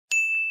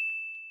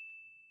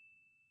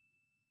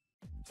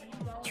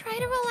Try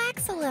to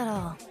relax a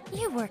little.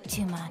 You work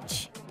too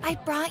much. I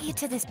brought you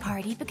to this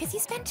party because you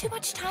spend too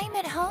much time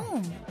at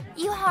home.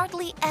 You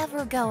hardly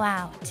ever go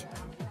out.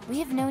 We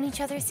have known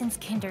each other since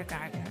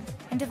kindergarten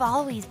and have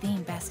always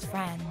been best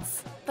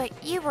friends. But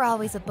you were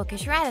always a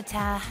bookish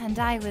rat-a-tat, and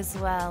I was,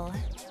 well,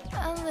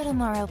 a little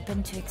more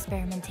open to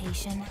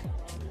experimentation.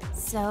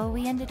 So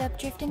we ended up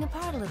drifting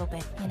apart a little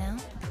bit, you know?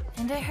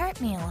 And it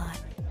hurt me a lot.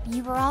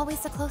 You were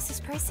always the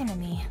closest person to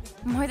me,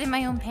 more than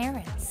my own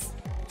parents.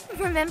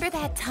 Remember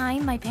that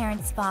time my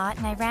parents fought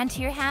and I ran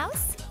to your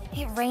house?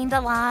 It rained a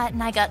lot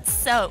and I got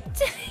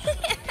soaked.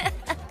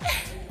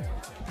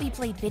 We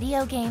played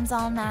video games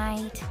all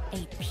night,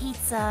 ate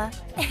pizza,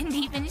 and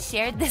even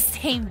shared the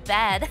same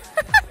bed.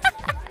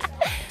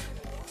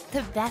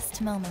 The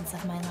best moments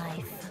of my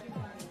life.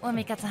 When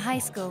we got to high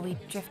school, we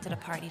drifted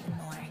apart even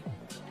more.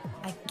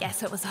 I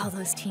guess it was all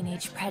those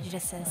teenage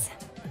prejudices.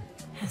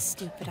 How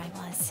stupid I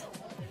was.